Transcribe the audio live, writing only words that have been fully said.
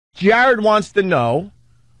Jared wants to know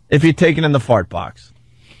if you're taking in the fart box.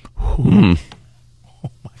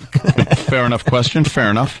 Fair enough question.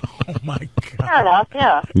 Fair enough. Oh, my God. Fair enough,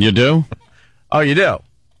 yeah. You do? Oh, you do?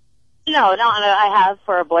 No, I have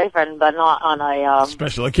for a boyfriend, but not on a...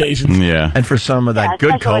 Special occasions. Yeah. And for some of that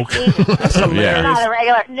good special coke. occasion. That's hilarious. Not a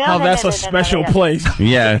regular... No, How no, that's no, a no, special no, no. place.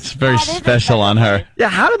 Yeah, it's very That is a special on her. Yeah,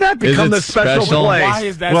 how did that Is become it the special special? place? Why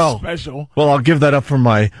is that special? Well, I'll give that up for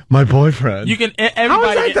my boyfriend. You can...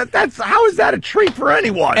 How is that a treat for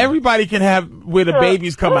anyone? Everybody can have where the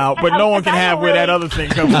babies come out, but no one can have where that other thing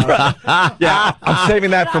comes out. Yeah, I'm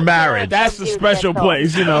saving that for marriage. That's the special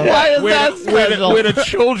place, you know. Why is where, that special? Where the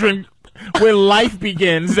children... Where life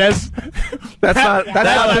begins. That's not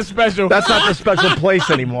the special. That's not the special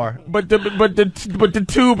place anymore. But the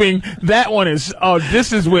tubing, that one is. Oh,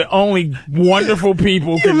 this is where only wonderful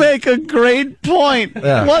people You can. make a great point.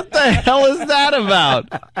 Yeah. What the hell is that about?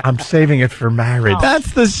 I'm saving it for marriage.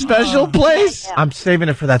 That's the special place? I'm saving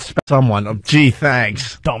it for that someone. Oh, gee,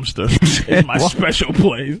 thanks. Dumpster is my special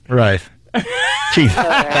place. Right. Gee,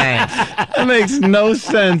 thanks. That makes no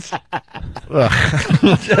sense.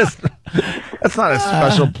 That's not a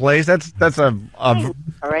special place. That's a All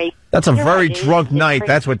right. very drunk night.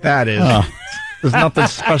 That's what that is. There's nothing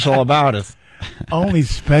special about it. Only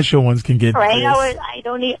special ones can get Right. this.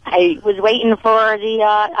 I was waiting for the,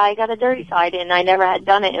 I got a dirty side, and I never had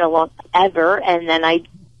done it in a long, ever, and then I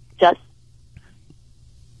just,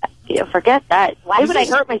 forget that. Why would I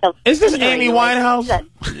hurt myself? Is this Amy Winehouse?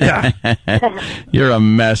 Yeah. You're a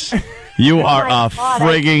mess. You are my a God,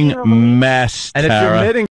 frigging mess, And if you're Tara. admitting